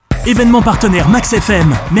Événement partenaire Max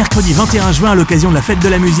FM. Mercredi 21 juin à l'occasion de la Fête de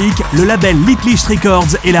la musique, le label Licht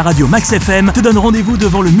Records et la radio Max FM te donnent rendez-vous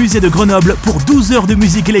devant le musée de Grenoble pour 12 heures de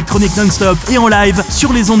musique électronique non-stop et en live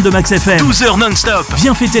sur les ondes de Max FM. 12 heures non-stop.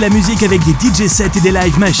 Viens fêter la musique avec des DJ sets et des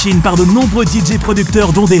live machines par de nombreux DJ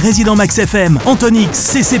producteurs dont des résidents Max FM, Antonix,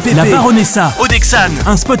 CCPP, La Baronessa, Odexan.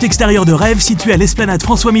 Un spot extérieur de rêve situé à l'esplanade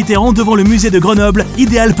François Mitterrand devant le musée de Grenoble,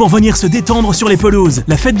 idéal pour venir se détendre sur les pelouses.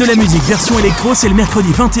 La Fête de la musique version électro, c'est le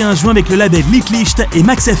mercredi 21 juin avec le label Licht et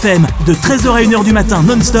Max FM de 13h à 1h du matin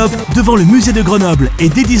non-stop devant le musée de Grenoble et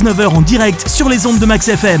dès 19h en direct sur les ondes de Max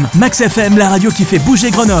FM. Max FM, la radio qui fait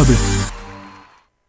bouger Grenoble.